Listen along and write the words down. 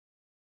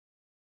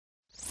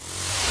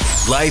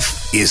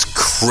Life is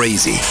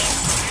crazy.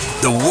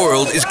 The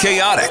world is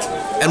chaotic.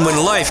 And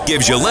when life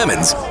gives you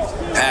lemons,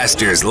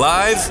 Pastors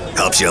Live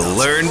helps you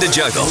learn to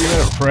juggle.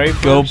 Pray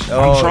first.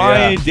 I'm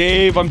trying,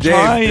 Dave. I'm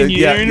trying.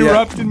 You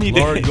interrupted me,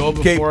 Dave. Lord, go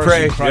before us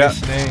in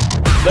Christ's name.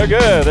 They're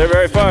good. They're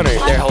very funny.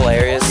 They're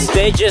hilarious.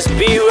 They just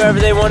be whoever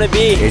they want to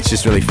be. It's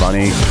just really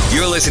funny.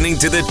 You're listening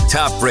to the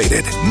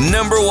top-rated,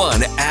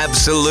 #1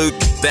 absolute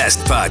best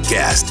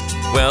podcast.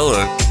 Well,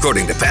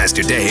 according to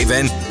Pastor Dave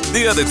and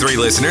the other 3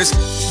 listeners,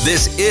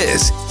 this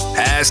is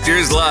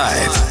Pastors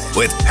Live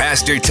with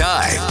Pastor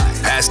Ty,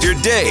 Pastor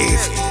Dave,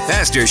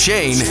 Pastor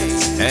Shane,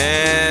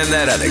 and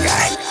that other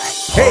guy.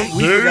 Hey,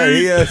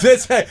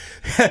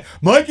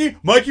 Mikey,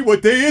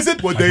 what day is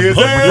it? What day is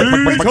it?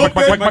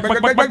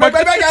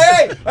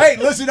 Hey,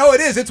 listen,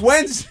 it is. It's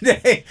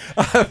Wednesday.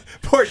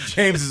 Poor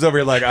James is over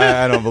here like,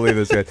 I don't believe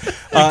this guy.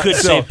 You could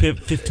say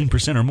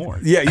 15% or more.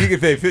 Yeah, you could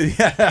pay 50.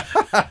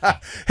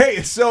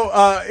 Hey, so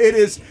it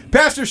is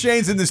Pastor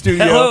Shane's in the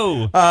studio.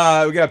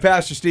 Hello. We got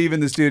Pastor Steve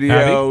in the studio.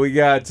 Howdy. We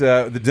got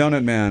the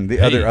Donut Man,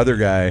 the other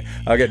guy.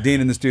 I got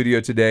Dean in the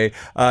studio today.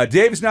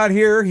 Dave's not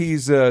here.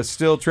 He's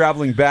still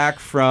traveling back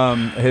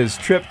from his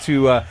trip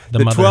to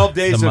the 12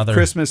 days of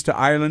Christmas to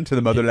Ireland, to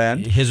the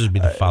motherland. His would be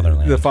the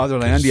fatherland. The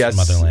fatherland, yes.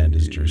 Motherland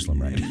is Jerusalem,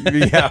 right?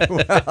 Yeah,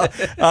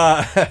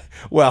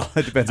 well,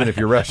 it depends on if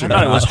you're Russian. I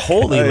thought it was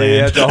Holy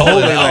Land. It's the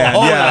Holy Land.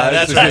 Yeah,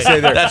 that's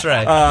right. That's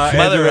right.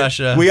 Mother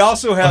Russia. We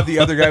also have the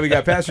other guy. We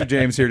got Pastor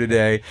James here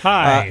today.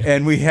 Hi.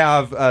 And we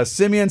have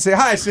Simeon. Say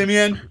hi,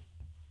 Simeon.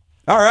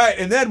 All right,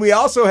 and then we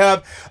also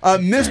have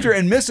Mr.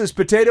 and Mrs.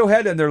 Potato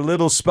Head and their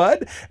little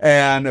spud,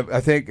 and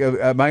I think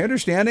my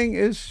understanding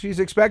is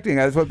she's expecting.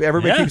 That's what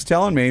everybody keeps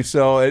telling me,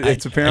 so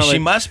it's apparently... She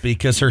must be,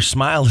 because her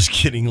smile is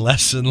getting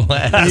less and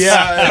less.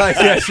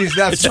 Yeah, she's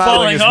not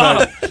smiling as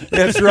much.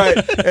 That's right.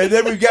 And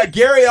then we've got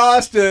Gary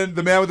Austin,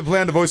 the man with the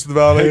plan, the voice of the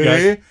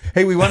valley.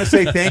 Hey, we want to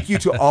say thank you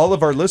to all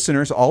of our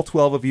listeners, all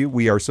 12 of you.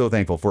 We are so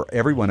thankful for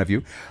every one of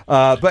you.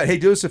 But hey,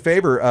 do us a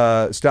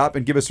favor, stop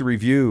and give us a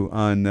review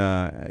on,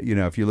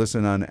 if you listen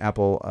on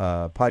Apple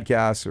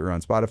Podcasts or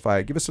on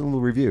Spotify, give us a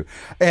little review.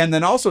 And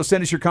then also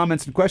send us your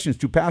comments and questions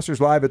to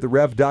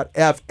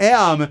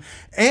pastorslive@therev.fm.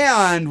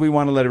 And we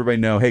want to let everybody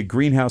know, hey,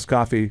 Greenhouse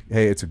Coffee,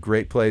 hey, it's a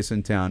great place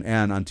in town.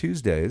 And on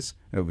Tuesdays,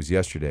 it was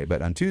yesterday,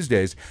 but on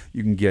Tuesdays,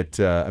 you can get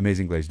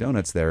amazing glazed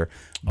donuts there.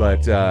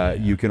 But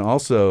you can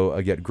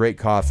also get great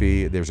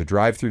coffee. There's a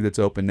drive-thru that's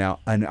open now.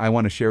 And I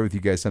want to share with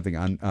you guys something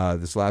on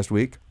this last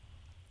week.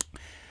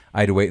 I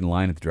had to wait in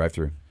line at the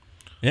drive-thru.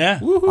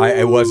 Yeah.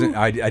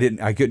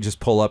 I couldn't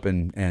just pull up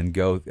and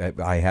go.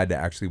 I had to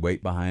actually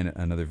wait behind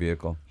another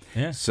vehicle.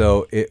 Yeah.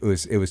 So it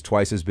was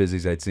twice as busy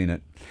as I'd seen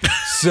it.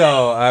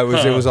 So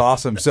it was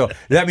awesome. So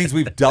that means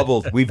we've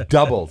doubled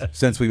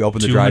since we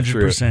opened the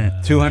drive-thru.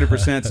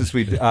 200% since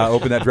we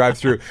opened that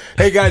drive-thru.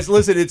 Hey guys,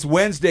 listen, it's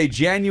Wednesday,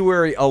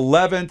 January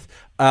 11th.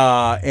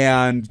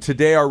 And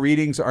today our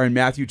readings are in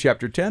Matthew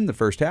chapter 10, the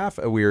first half.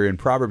 We are in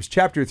Proverbs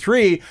chapter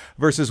 3,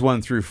 verses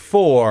 1 through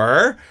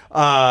 4.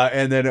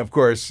 And then, of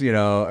course,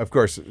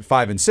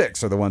 5 and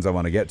 6 are the ones I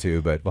want to get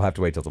to, but we'll have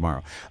to wait till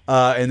tomorrow.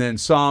 And then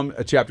Psalm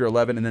chapter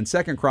 11, and then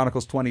 2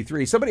 Chronicles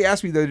 23. Somebody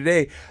asked me the other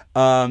day,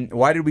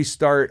 why did we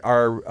start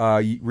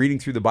our reading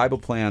through the Bible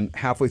plan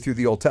halfway through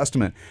the Old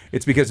Testament?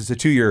 It's because it's a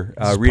 2-year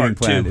reading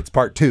plan. It's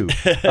part 2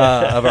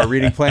 of our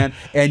reading plan.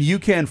 And you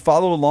can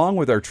follow along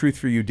with our Truth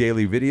for You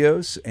daily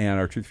videos and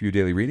our Truth for You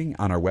daily reading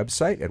on our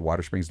website at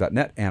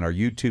watersprings.net and our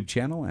YouTube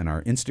channel and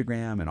our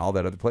Instagram and all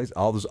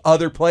those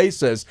other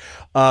places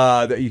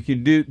that you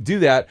can do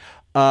that.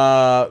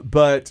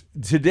 But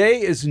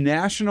today is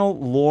National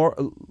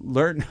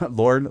Learn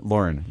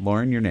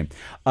Your Name.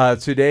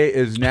 Today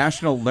is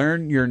National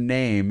Learn Your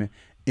Name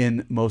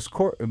in Morse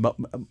code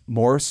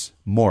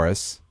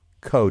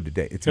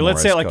day. It's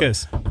let's say it like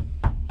this.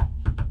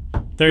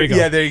 There you go.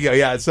 Yeah, there you go.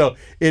 Yeah, so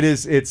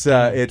it's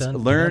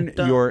learn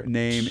your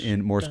name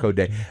in Morse code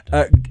day.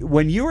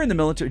 When you were in the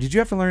military, did you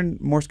have to learn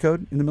Morse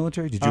code in the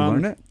military? Did you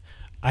learn it?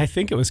 I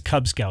think it was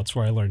Cub Scouts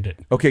where I learned it.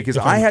 Okay, because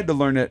I had to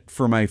learn it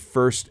for my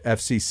first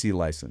FCC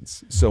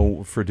license.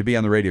 So to be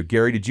on the radio.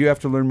 Gary, did you have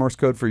to learn Morse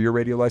code for your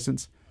radio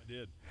license?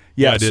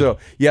 Yeah,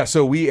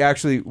 so we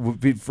actually,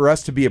 for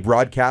us to be a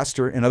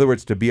broadcaster, in other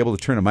words, to be able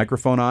to turn a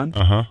microphone on,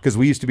 because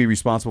we used to be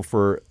responsible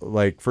for,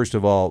 first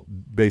of all,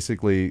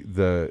 basically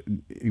the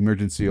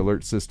emergency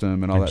alert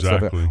system and all that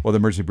stuff, well, the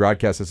emergency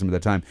broadcast system at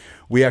that time.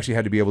 We actually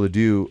had to be able to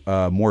do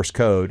Morse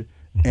code,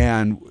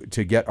 and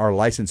to get our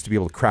license to be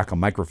able to crack a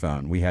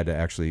microphone, we had to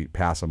actually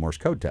pass a Morse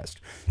code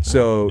test.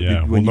 So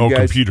when you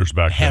guys, computers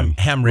back then.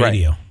 Ham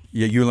radio. Right.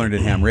 Yeah, you learned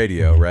at ham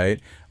radio, right?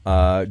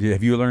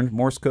 Have you learned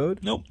Morse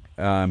code? Nope.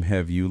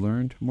 Have you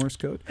learned Morse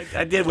code?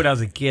 I did when I was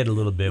a kid a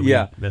little bit. We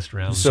messed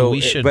around. So we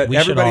should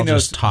all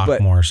just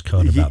talk Morse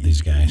code about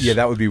these guys. Yeah,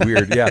 that would be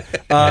weird. Yeah.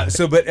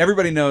 But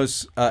everybody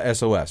knows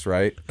SOS,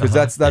 right? Because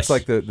that's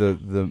like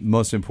the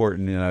most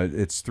important.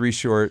 It's 3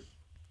 short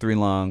 3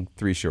 long,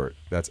 3 short.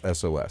 That's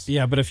SOS.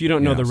 Yeah, but if you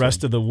don't know the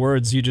rest of the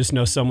words, you just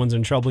know someone's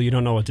in trouble. You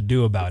don't know what to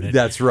do about it.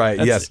 That's right.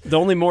 Yes. The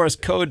only Morse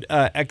code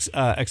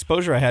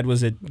exposure I had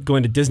was at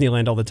going to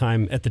Disneyland all the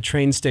time. At the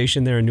train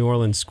station there in New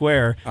Orleans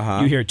Square,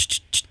 you hear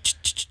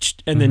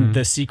and then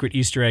the secret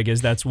Easter egg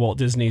is that's Walt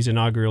Disney's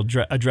inaugural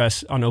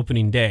address on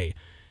opening day.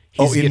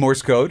 In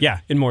Morse code? Yeah,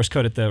 in Morse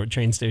code at the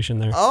train station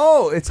there.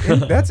 Oh,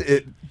 that's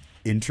it.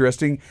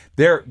 Interesting.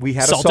 There, we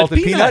had a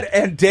salted peanut,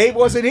 and Dave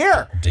wasn't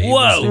here.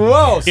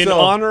 Whoa! In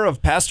honor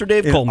of Pastor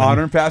Dave Coleman. In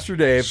honor of Pastor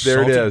Dave.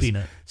 There salted it is.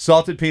 Peanut.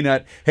 Salted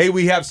peanut. Hey,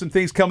 we have some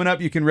things coming up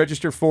you can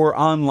register for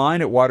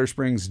online at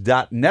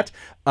watersprings.net.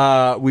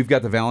 We've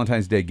got the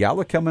Valentine's Day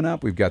Gala coming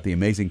up. We've got the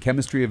Amazing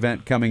Chemistry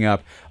event coming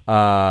up.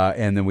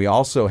 And then we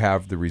also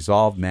have the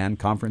Resolved Man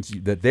Conference.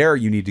 There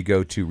you need to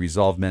go to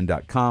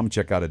resolvedmen.com,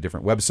 check out a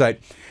different website.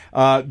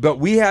 But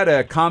we had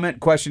a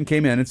question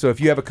came in. And so if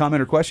you have a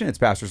comment or question, it's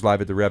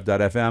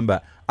pastorslive@therev.fm.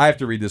 But I have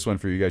to read this one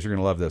for you guys. You're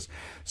going to love this.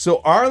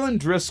 So Arlen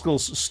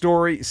Driscoll's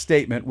story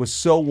statement was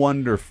so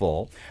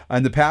wonderful,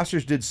 and the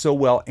pastors did so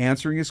well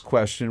answering his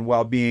question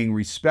while being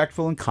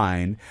respectful and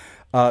kind.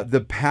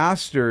 The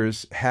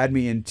pastors had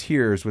me in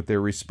tears with their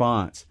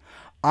response.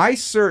 I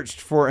searched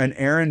for an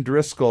Aaron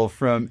Driscoll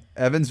from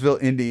Evansville,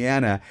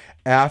 Indiana,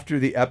 after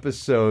the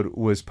episode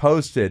was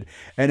posted,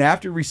 and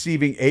after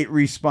receiving 8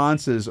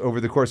 responses over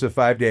the course of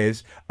 5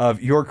 days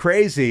of "You're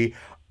crazy,"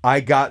 I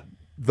got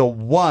the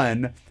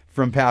one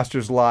from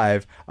Pastors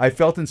Live. I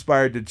felt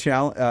inspired to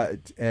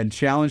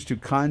challenged to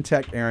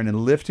contact Aaron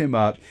and lift him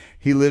up.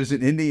 He lives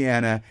in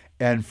Indiana,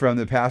 and from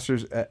the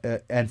pastors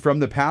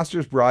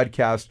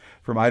broadcast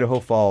from Idaho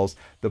Falls,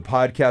 the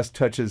podcast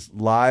touches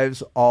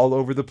lives all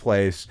over the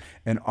place,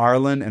 and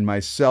Arlen and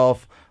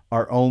myself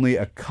are only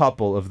a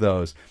couple of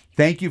those.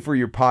 Thank you for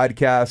your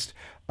podcast.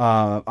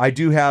 I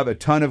do have a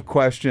ton of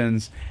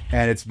questions,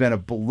 and it's been a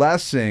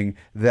blessing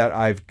that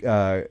I've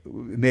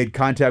made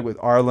contact with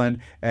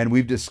Arlen, and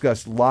we've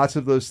discussed lots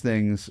of those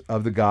things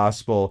of the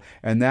gospel,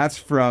 and that's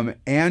from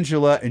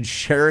Angela in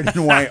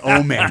Sheridan,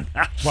 Wyoming.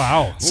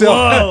 Wow!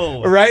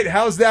 So, right?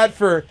 How's that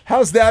for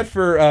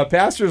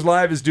Pastors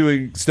Live is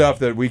doing stuff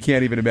that we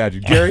can't even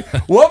imagine. Gary,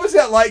 what was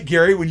that like,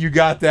 Gary, when you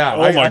got that?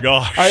 Oh my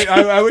gosh!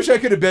 I wish I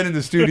could have been in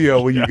the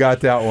studio when you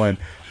got that one.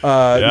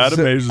 That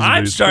amazes me.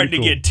 I'm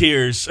starting to get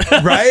tears.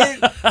 Right?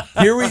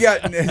 Here we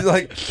got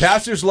like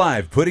Pastors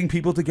Live, putting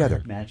people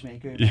together.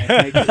 Matchmaker.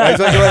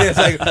 It's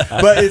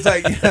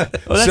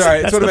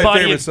one of my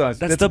favorite songs.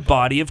 That's the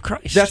body of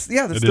Christ. That's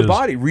the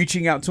body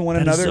reaching out to one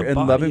another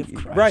and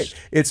loving. Right.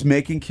 It's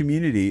making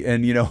community.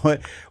 And you know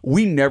what?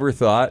 We never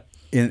thought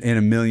in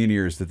a million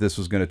years that this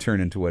was going to turn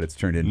into what it's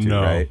turned into,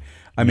 right?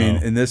 I mean,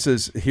 and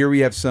here we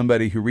have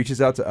somebody who reaches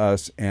out to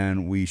us,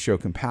 and we show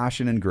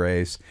compassion and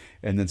grace,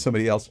 and then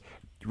somebody else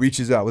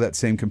reaches out with that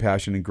same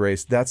compassion and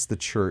grace. That's the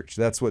church.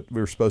 That's what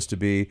we're supposed to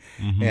be.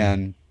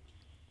 And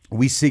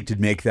we seek to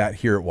make that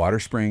here at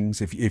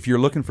Watersprings. If you're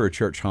looking for a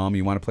church home,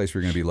 you want a place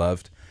where you're going to be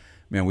loved,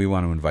 man, we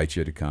want to invite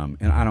you to come.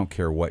 And I don't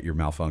care what your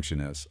malfunction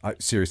is.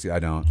 Seriously, I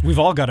don't. We've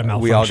all got a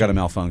malfunction. We all got a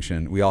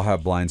malfunction. We all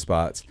have blind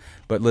spots.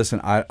 But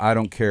listen, I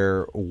don't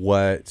care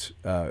what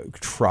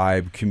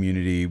tribe,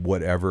 community,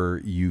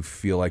 whatever you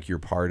feel like you're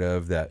part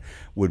of that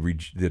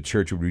the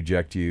church would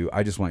reject you.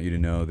 I just want you to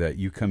know that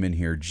you come in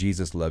here,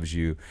 Jesus loves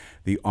you.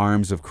 The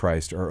arms of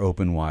Christ are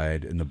open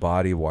wide, and the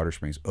body of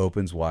Watersprings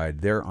opens wide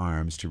their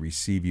arms to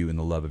receive you in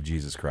the love of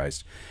Jesus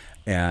Christ.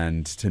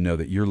 And to know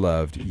that you're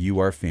loved, you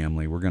are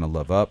family. We're going to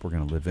love up, we're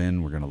going to live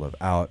in, we're going to live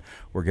out.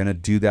 We're going to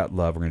do that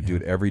love. We're going to do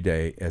it every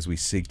day as we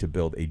seek to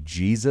build a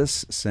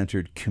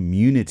Jesus-centered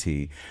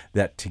community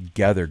that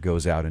together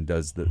goes out and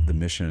does the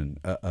mission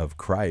of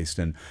Christ.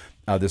 And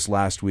this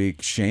last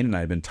week, Shane and I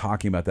have been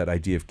talking about that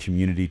idea of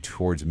community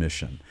towards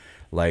mission.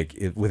 Like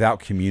without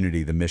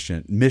community, the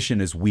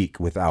mission is weak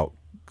without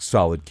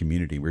solid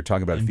community. We were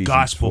talking about Ephesians 4.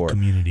 Gospel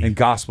community. And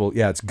gospel,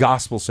 it's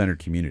gospel-centered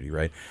community,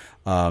 right?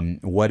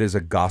 What is a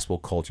gospel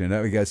culture? And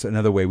I guess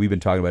another way we've been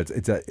talking about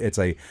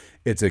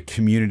it's a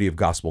community of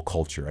gospel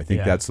culture. I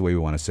think that's the way we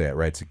want to say it,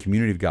 right? It's a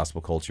community of gospel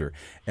culture,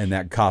 and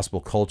that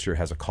gospel culture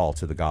has a call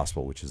to the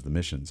gospel, which is the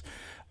missions.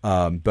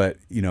 But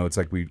it's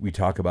like we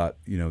talk about,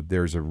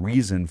 there's a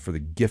reason for the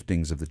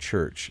giftings of the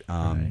church,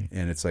 and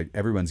it's like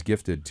everyone's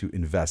gifted to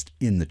invest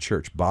in the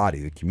church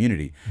body, the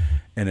community,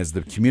 and as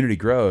the community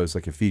grows,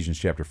 like Ephesians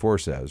chapter 4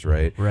 says,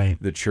 right?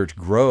 The church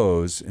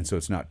grows, and so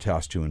it's not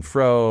tossed to and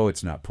fro,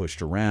 it's not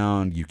pushed around.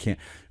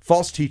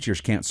 False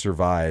teachers can't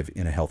survive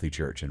in a healthy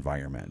church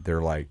environment.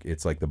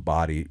 It's like the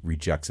body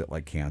rejects it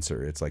like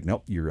cancer. It's like,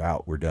 nope, you're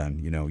out, we're done.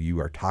 You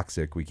are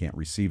toxic, we can't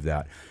receive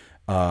that.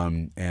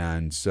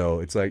 And so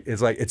it's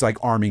like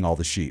arming all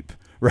the sheep,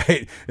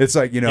 right? It's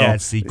like,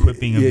 it's the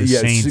equipping of the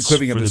saints for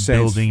the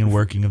building and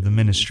working of the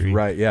ministry.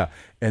 Right. Yeah.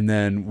 And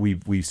then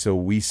we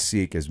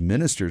seek as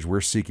ministers,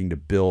 we're seeking to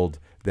build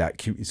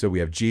that. So we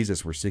have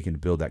Jesus, we're seeking to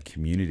build that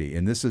community.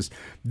 And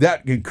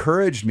that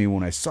encouraged me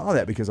when I saw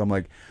that, because I'm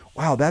like,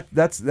 wow,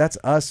 that's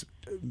us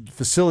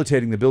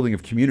facilitating the building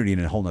of community in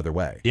a whole nother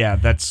way. Yeah,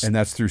 that's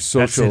through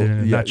social. That's it in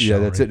a nutshell.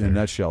 That's it in a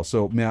nutshell.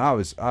 So man,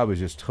 I was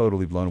just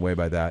totally blown away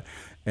by that.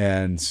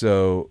 And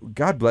so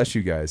God bless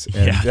you guys.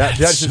 And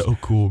that's so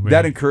cool, man.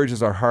 That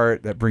encourages our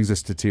heart. That brings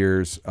us to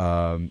tears.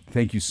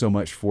 Thank you so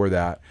much for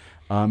that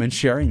and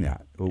sharing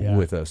that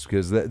with us,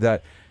 because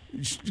that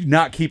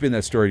not keeping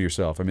that story to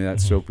yourself. I mean,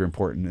 that's super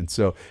important. And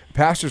so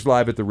Pastors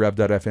Live at the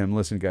Rev.fm.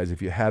 Listen, guys,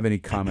 if you have any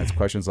comments,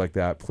 questions like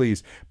that,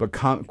 please. But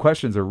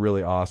questions are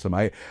really awesome.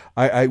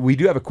 We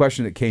do have a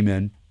question that came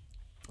in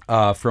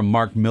from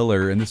Mark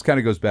Miller, and this kind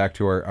of goes back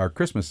to our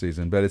Christmas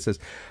season, but it says,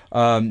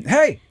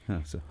 hey.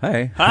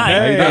 Hi.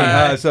 How you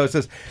doing? So it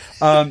says,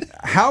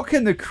 how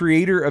can the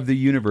creator of the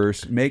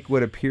universe make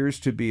what appears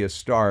to be a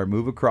star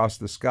move across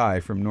the sky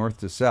from north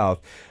to south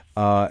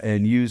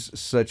and use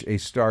such a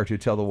star to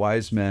tell the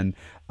wise men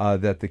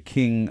that the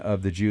King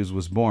of the Jews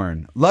was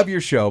born? Love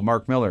your show,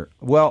 Mark Miller.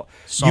 Well,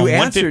 Psalm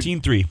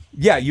 115:3.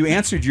 Yeah, you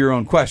answered your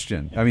own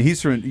question. I mean,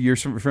 you're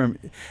from.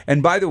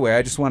 And by the way,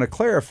 I just want to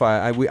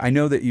clarify. I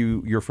know that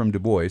you're from Du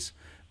Bois.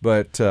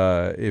 But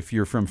if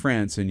you're from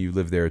France and you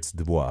live there, it's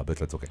Dubois, but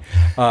that's okay.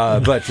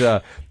 But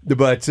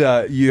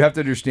you have to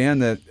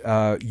understand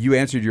that you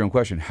answered your own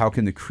question. How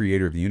can the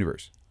creator of the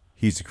universe?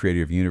 He's the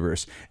creator of the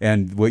universe.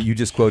 And what you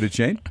just quoted,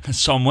 Shane?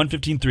 Psalm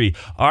 115:3.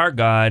 Our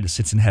God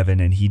sits in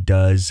heaven and he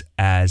does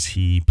as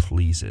he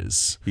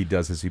pleases. He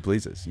does as he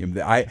pleases.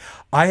 I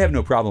have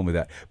no problem with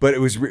that. But it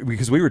was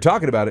because we were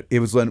talking about it. It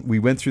was when we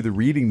went through the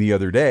reading the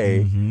other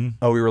day.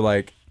 We were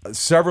like,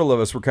 several of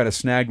us were kind of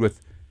snagged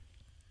with,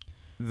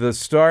 the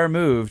star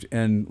moved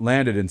and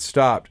landed and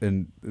stopped,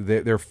 and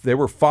they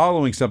were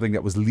following something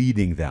that was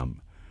leading them.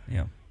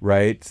 Yeah.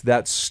 Right?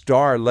 That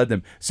star led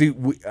them. See,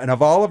 and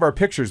of all of our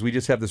pictures, we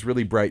just have this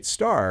really bright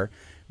star.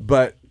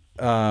 But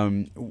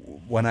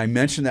when I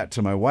mentioned that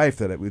to my wife,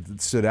 that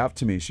it stood out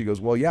to me, she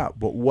goes, well, yeah,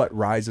 but what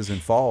rises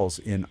and falls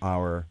in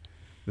the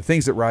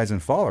things that rise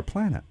and fall are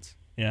planets.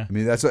 Yeah. I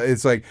mean,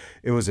 it's like,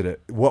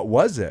 what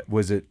was it?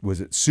 Was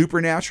it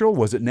supernatural?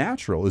 Was it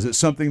natural? Is it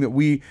something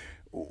that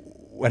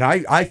and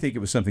I think it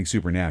was something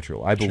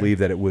supernatural. I believe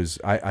that it was.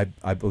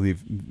 I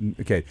believe.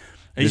 Okay,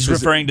 he's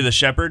referring to the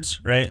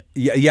shepherds, right?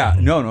 Yeah.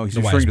 No. He's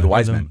referring to the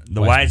wise men.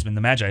 The wise men,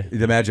 the magi.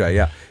 The magi.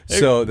 Yeah.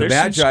 So the there's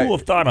magi. Some school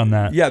of thought on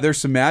that. Yeah, there's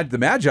some the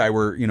magi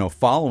were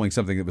following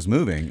something that was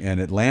moving, and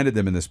it landed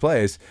them in this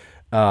place.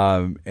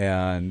 But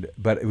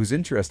it was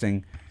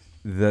interesting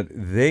that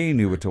they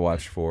knew what to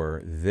watch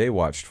for. They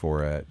watched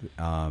for it.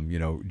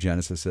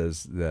 Genesis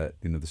says that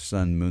the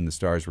sun, moon, the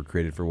stars were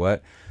created for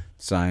what?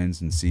 Signs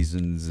and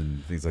seasons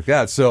and things like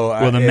that. So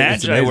the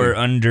Magi were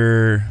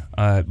under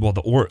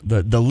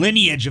the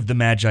lineage of the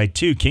Magi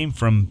too came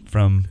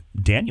from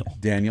Daniel,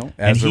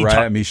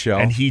 Azariah, Mishael,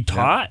 and he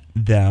taught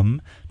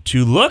them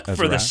to look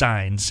for the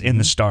signs in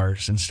the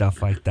stars and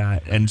stuff like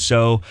that. And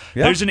so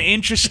there's an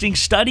interesting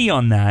study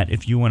on that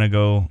if you want to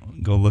go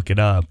look it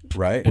up.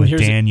 Right, with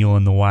Daniel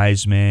and the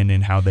wise men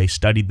and how they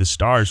studied the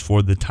stars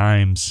for the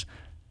times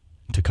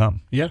to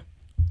come. Yeah.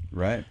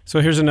 Right.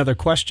 So here's another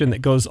question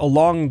that goes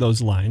along those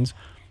lines.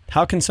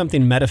 How can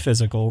something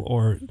metaphysical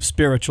or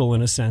spiritual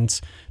in a sense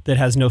that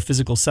has no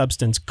physical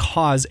substance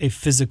cause a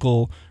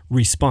physical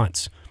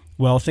response?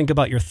 Well, think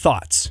about your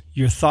thoughts.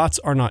 Your thoughts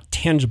are not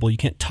tangible. You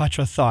can't touch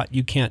a thought.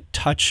 You can't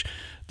touch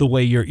the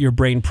way your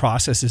brain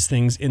processes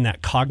things in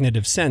that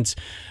cognitive sense,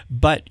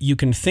 but you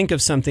can think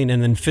of something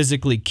and then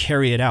physically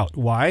carry it out.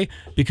 Why?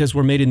 Because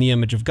we're made in the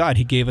image of God.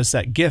 He gave us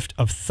that gift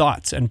of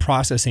thoughts and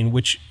processing,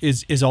 which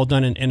is all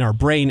done in our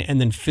brain,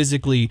 and then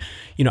physically,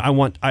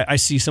 I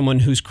see someone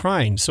who's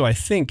crying, so I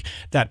think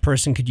that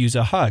person could use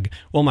a hug.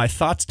 Well, my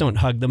thoughts don't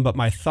hug them, but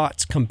my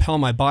thoughts compel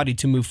my body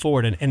to move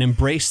forward and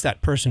embrace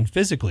that person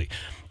physically.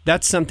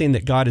 That's something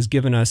that God has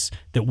given us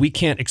that we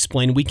can't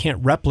explain, we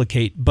can't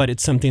replicate, but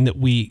it's something that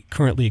we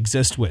currently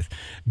exist with.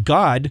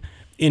 God,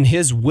 in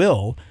his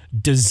will,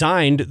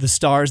 designed the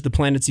stars, the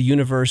planets, the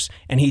universe,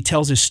 and he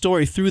tells his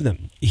story through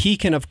them. He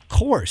can, of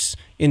course,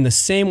 in the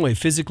same way,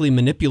 physically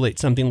manipulate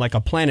something like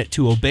a planet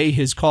to obey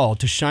his call,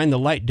 to shine the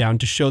light down,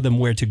 to show them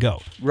where to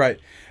go. Right.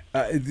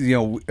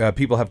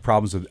 People have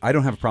problems with, I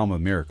don't have a problem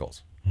with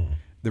miracles.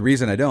 The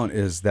reason I don't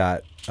is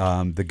that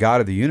the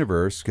God of the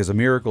universe, because a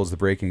miracle is the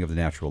breaking of the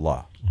natural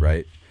law,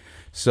 right?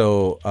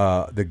 So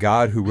the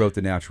God who wrote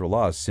the natural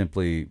laws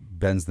simply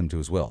bends them to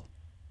his will.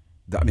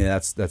 I mean,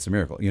 that's a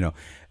miracle,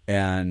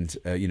 And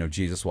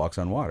Jesus walks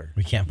on water.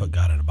 We can't put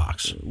God in a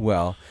box.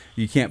 Well,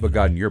 you can't put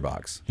God in your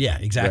box. Yeah,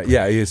 exactly.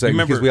 Right? Yeah, it's like,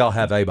 because we all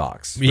have a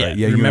box. Yeah, right?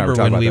 remember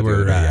when we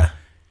were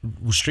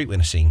street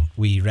witnessing,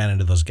 we ran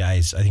into those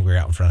guys. I think we were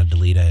out in front of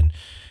Delita,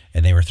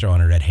 and they were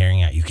throwing a red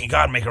herring at you. Can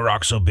God make a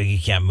rock so big he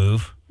can't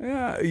move?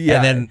 Yeah.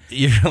 And then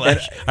you're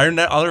like, I'll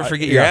never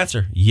forget your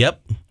answer.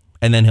 Yep.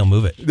 And then he'll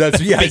move it. That's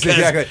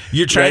exactly.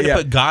 You're trying to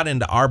put God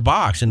into our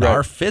box, into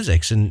our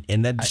physics, and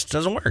that just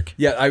doesn't work.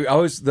 Yeah,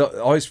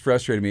 always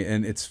frustrated me,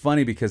 and it's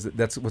funny because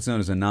that's what's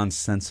known as a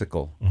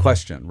nonsensical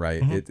question,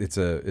 right? It's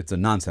a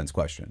nonsense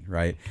question,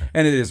 right?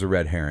 And it is a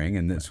red herring,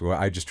 and that's why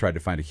I just tried to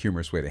find a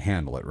humorous way to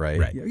handle it,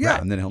 right?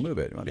 Yeah, and then he'll move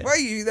it. Like,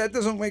 why? That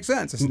doesn't make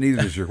sense.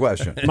 Neither does your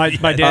question. My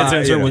dad's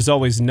answer was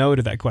always no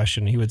to that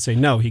question. He would say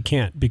no, he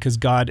can't, because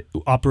God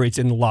operates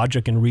in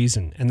logic and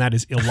reason, and that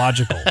is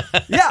illogical.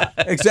 Yeah,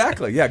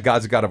 exactly. Yeah, God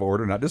God's a God of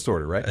order, not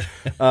disorder, right?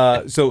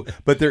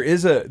 But there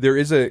is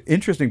a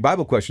interesting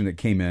Bible question that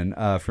came in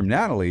from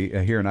Natalie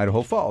here in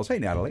Idaho Falls. Hey,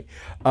 Natalie.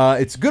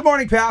 It's good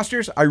morning,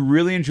 pastors. I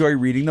really enjoy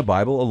reading the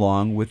Bible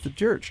along with the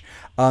church.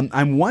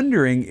 I'm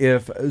wondering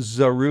if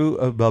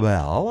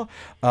Zerubbabel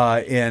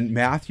in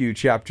Matthew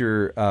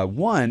chapter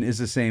 1 is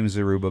the same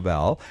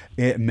Zerubbabel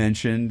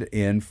mentioned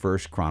in 1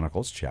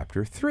 Chronicles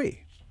chapter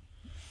 3.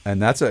 And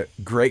that's a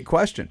great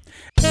question.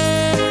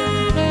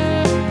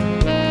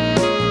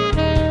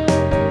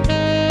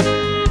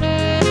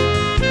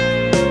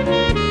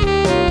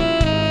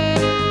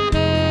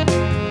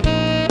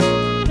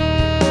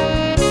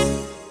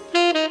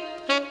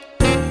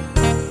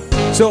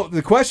 So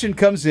the question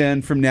comes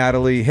in from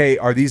Natalie, hey,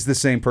 are these the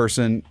same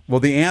person? Well,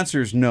 the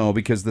answer is no,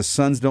 because the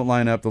sons don't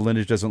line up, the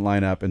lineage doesn't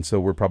line up, and so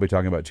we're probably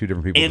talking about two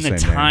different people. And the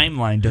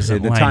timeline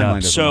doesn't line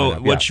up.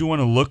 So what you want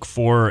to look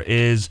for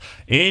is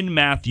in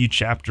Matthew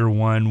chapter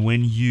 1,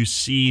 when you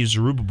see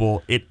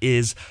Zerubbabel, it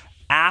is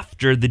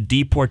after the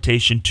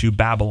deportation to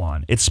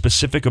Babylon. It's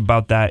specific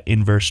about that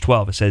in verse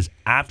 12. It says,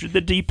 after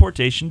the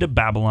deportation to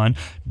Babylon,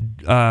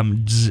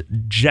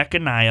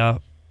 Jeconiah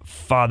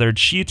fathered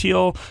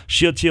Shealtiel,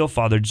 Shealtiel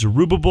fathered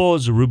Zerubbabel,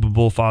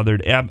 Zerubbabel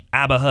fathered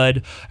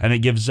Abihud, and it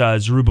gives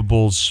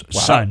Zerubbabel's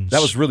sons.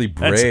 That was really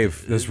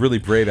brave. That was really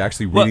brave,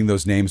 actually reading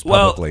those names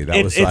publicly.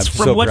 It's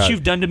from what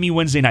you've done to me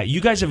Wednesday night.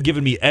 You guys have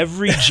given me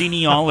every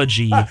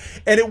genealogy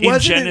and in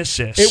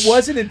Genesis. It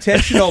wasn't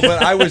intentional,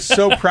 but I was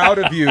so proud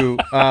of you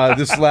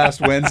this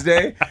last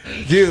Wednesday.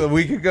 Dude, a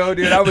week ago,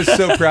 dude, I was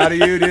so proud of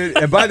you, dude.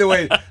 And by the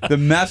way, the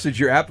message,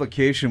 your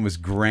application was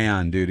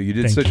grand, dude. You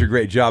did such a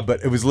great job,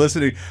 but I was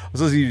listening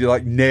to you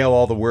like nail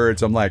all the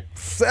words. I'm like,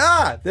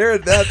 there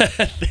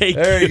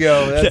you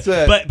go. That's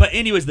it. But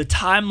anyways, the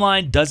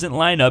timeline doesn't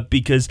line up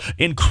because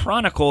in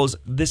Chronicles,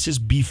 this is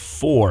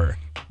before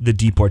the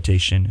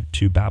deportation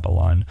to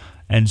Babylon.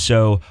 And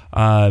so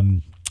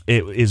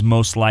it is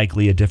most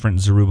likely a different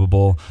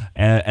Zerubbabel.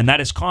 And that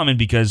is common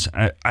because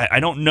I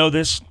don't know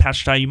this.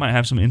 Pastor Ty, you might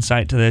have some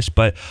insight to this,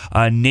 but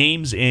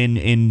names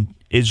in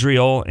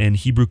Israel and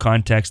Hebrew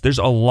context, there's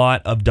a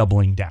lot of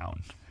doubling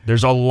down.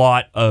 There's a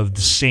lot of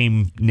the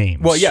same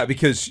names. Well, yeah,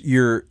 because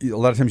a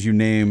lot of times you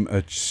name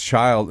a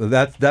child.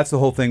 That's the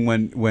whole thing.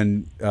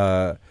 When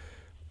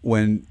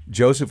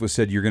Joseph was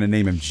said you're going to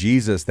name him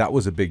Jesus, that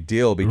was a big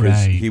deal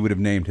because he would have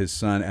named his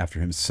son after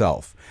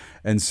himself.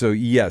 And so,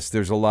 yes,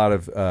 there's a lot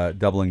of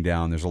doubling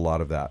down. There's a lot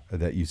of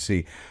that you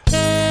see.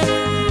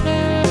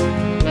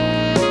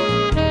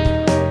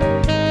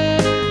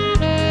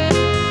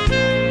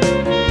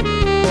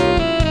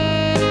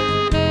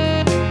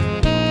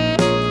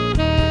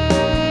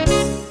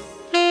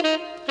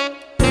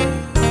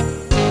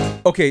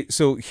 Okay,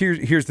 so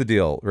here's the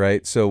deal,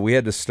 right? So we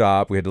had to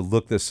stop. We had to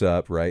look this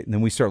up, right? And then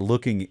we start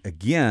looking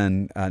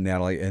again,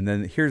 Natalie. And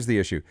then here's the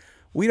issue: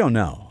 we don't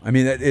know. I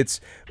mean,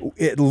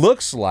 it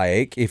looks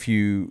like if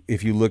you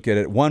look at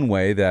it one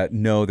way that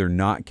no, they're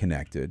not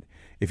connected.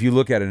 If you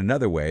look at it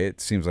another way, it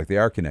seems like they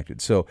are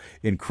connected. So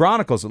in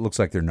Chronicles, it looks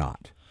like they're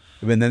not.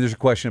 And then there's a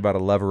question about a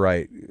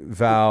Levirate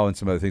vow and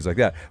some other things like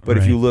that. But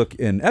if you look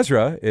in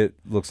Ezra, it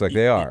looks like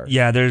they are.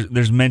 Yeah,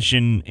 there's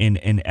mention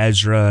in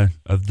Ezra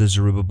of the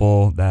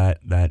Zerubbabel that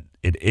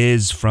it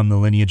is from the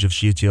lineage of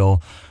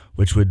Shealtiel,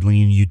 which would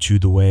lean you to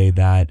the way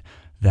that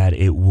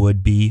it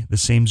would be the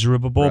same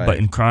Zerubbabel. Right. But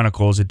in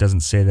Chronicles, it doesn't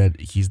say that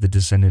he's the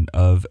descendant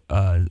of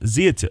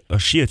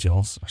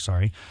Shealtiel.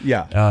 Sorry.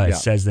 Yeah. It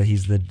says that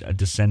he's the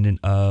descendant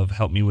of,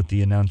 help me with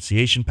the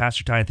enunciation,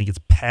 Pastor Ty, I think it's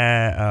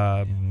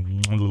Pedai.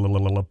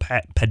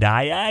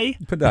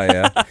 But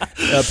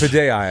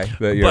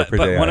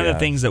one of the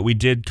things that we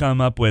did come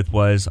up with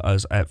was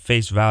at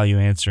face value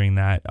answering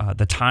that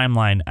the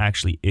timeline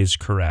actually is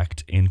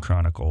correct in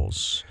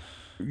Chronicles.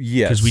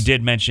 Yes. Because we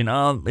did mention,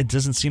 it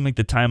doesn't seem like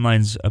the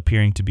timeline's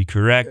appearing to be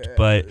correct,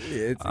 but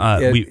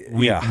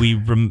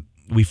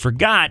we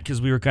forgot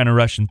because we were kind of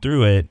rushing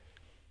through it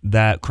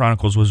that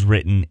Chronicles was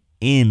written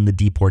in the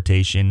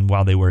deportation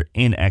while they were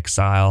in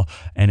exile,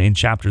 and in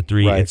chapter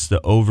 3, it's the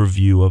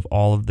overview of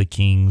all of the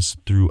kings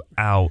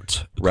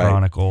throughout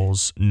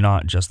Chronicles,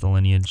 not just the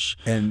lineage.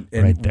 And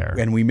right there.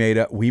 And we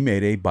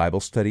made a Bible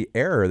study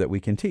error that we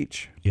can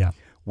teach. Yeah.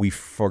 We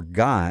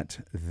forgot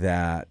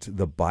that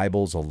the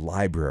Bible's a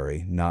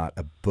library, not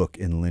a book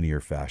in linear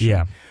fashion.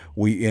 Yeah.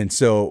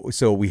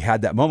 So we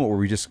had that moment where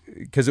we just,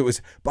 because it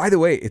was, by the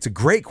way, it's a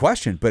great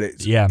question, but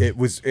it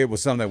was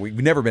something that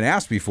we've never been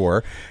asked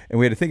before, and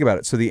we had to think about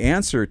it. So the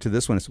answer to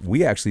this one is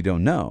we actually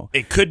don't know.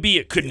 It could be,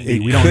 it couldn't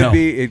be. We don't know.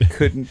 It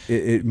couldn't.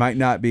 It might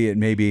not be. It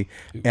may be.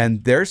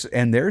 And there's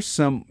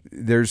some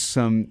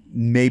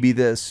maybe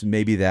this,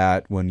 maybe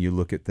that when you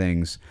look at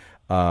things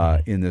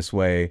in this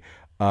way.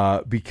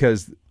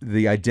 Because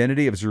the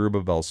identity of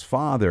Zerubbabel's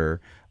father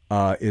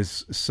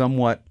is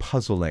somewhat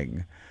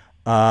puzzling,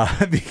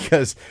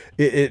 because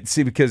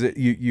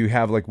you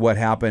have like what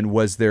happened?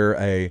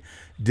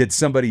 Did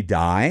somebody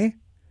die,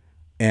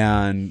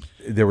 and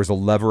there was a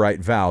levirate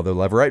vow. The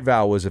levirate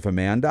vow was if a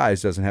man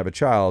dies, doesn't have a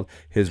child,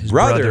 his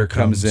brother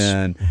comes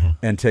in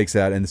and takes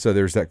that. And so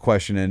there's that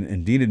question,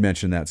 and Dean had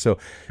mentioned that. So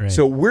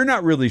so we're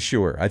not really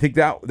sure. I think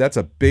that's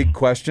a big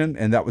question,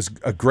 and that was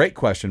a great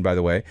question, by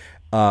the way.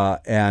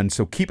 And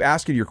so keep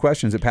asking your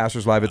questions at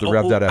pastorslive at the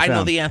rev.fm. I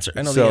know the answer. The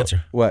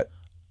answer. What?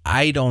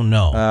 I don't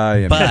know,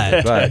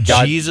 but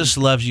Jesus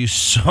loves you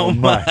so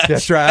much.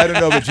 That's right. I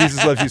don't know, but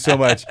Jesus loves you so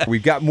much.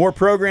 We've got more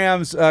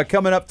programs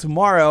coming up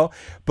tomorrow.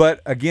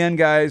 But again,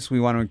 guys, we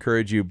want to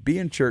encourage you, be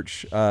in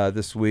church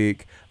this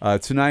week.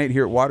 Tonight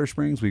here at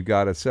Watersprings, we've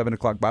got a 7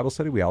 o'clock Bible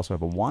study. We also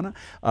have Awana.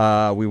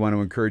 We want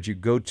to encourage you,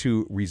 go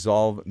to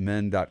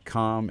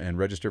resolvemen.com and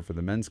register for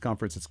the men's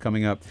conference that's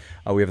coming up.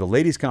 We have the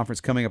ladies' conference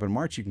coming up in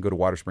March. You can go to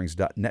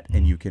watersprings.net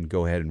and you can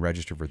go ahead and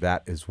register for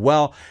that as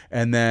well.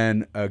 And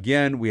then,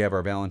 again, we have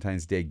our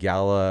Valentine's Day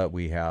Gala.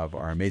 We have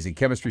our amazing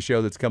chemistry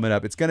show that's coming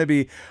up. It's going to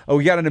be,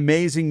 we got an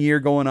amazing year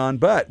going on,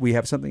 but we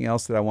have something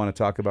else that I want to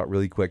talk about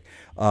really quick.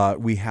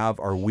 We have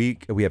our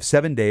week. We have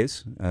 7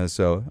 days,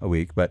 so a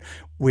week, but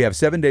we have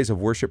 7 days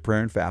of worship, prayer,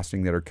 and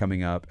fasting that are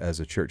coming up as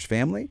a church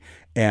family,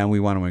 and we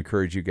want to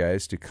encourage you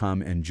guys to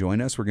come and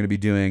join us. We're going to be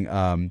doing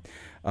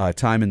a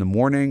time in the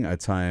morning, a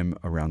time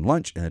around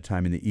lunch, and a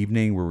time in the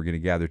evening where we're going to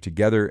gather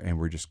together, and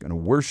we're just going to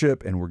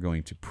worship, and we're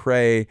going to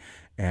pray,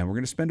 and we're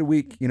going to spend a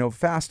week,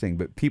 fasting.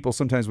 But people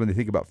sometimes when they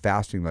think about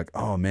fasting, like,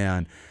 oh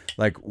man,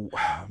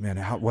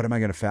 what am I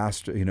going to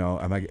fast?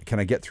 Can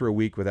I get through a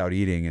week without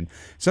eating? And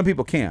some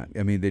people can't.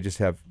 I mean, they just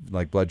have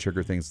like blood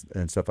sugar things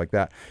and stuff like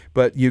that.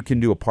 But you can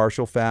do a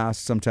partial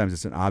fast. Sometimes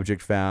it's an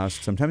object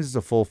fast. Sometimes it's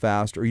a full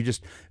fast, or you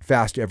just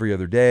fast every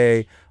other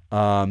day.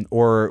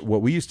 Or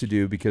what we used to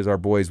do, because our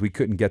boys, we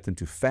couldn't get them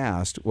to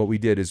fast. What we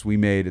did is we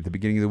made, at the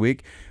beginning of the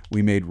week,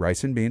 we made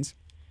rice and beans.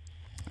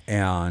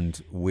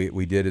 And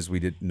we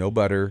did no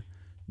butter,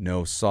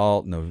 no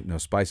salt, no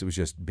spice. It was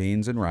just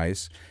beans and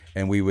rice.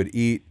 And we would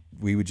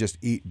just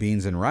eat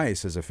beans and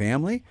rice as a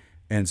family.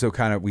 And so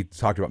we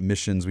talked about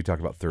missions, we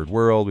talked about third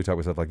world, we talked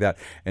about stuff like that.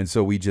 And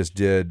so we just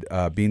did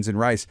beans and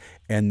rice.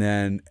 And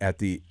then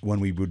when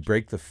we would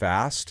break the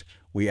fast,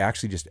 we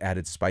actually just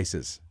added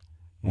spices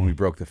when we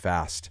broke the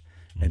fast.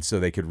 And so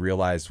they could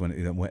realize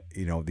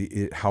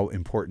how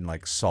important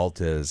like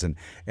salt is, and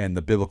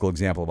the biblical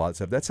example of all that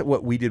stuff. That's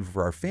what we did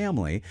for our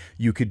family.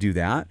 You could do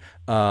that,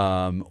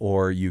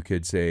 or you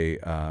could say,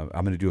 I'm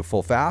going to do a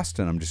full fast,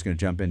 and I'm just going to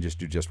jump in, do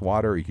just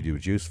water. Or you could do a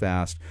juice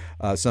fast.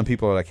 Some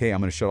people are like, hey, I'm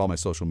going to shut all my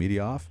social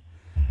media off.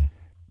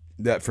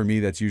 That for me,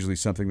 that's usually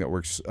something that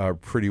works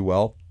pretty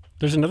well.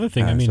 There's another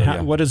thing.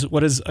 What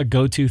is a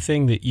go-to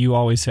thing that you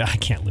always say, I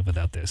can't live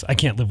without this. I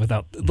can't live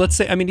without, let's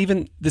say,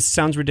 even this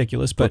sounds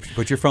ridiculous, but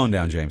put your phone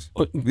down, James.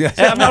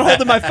 I'm not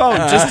holding my phone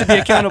just to be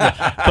accountable.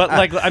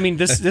 But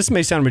this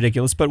may sound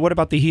ridiculous, but what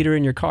about the heater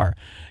in your car?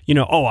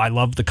 I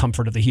love the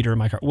comfort of the heater in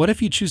my car. What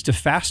if you choose to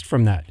fast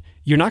from that?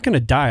 You're not going to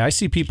die. I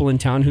see people in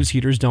town whose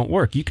heaters don't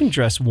work. You can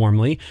dress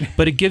warmly,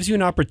 but it gives you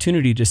an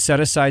opportunity to set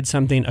aside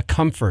something, a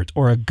comfort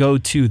or a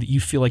go-to that you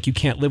feel like you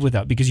can't live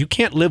without, because you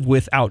can't live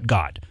without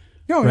God.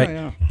 Right?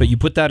 Yeah. But you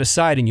put that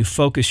aside and you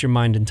focus your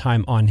mind and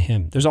time on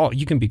Him.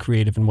 You can be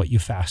creative in what you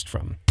fast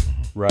from.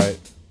 Right.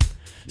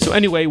 So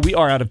anyway, we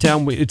are out of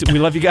town. We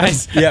love you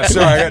guys. Yeah,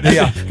 sorry.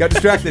 Got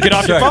distracted. Get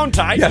off your phone,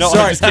 Ty. Yeah,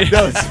 sorry.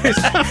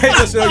 Hey,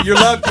 listen, you're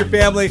loved, your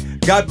family.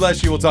 God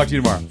bless you. We'll talk to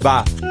you tomorrow.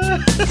 Bye.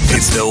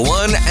 It's the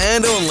one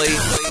and only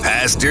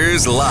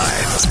Pastors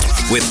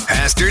Live with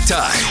Pastor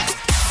Ty,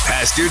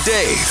 Pastor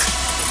Dave,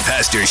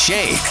 Pastor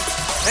Shane,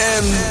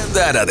 and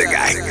that other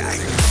guy.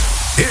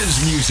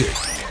 His music,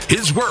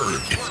 his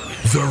word,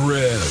 the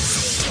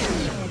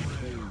Rev.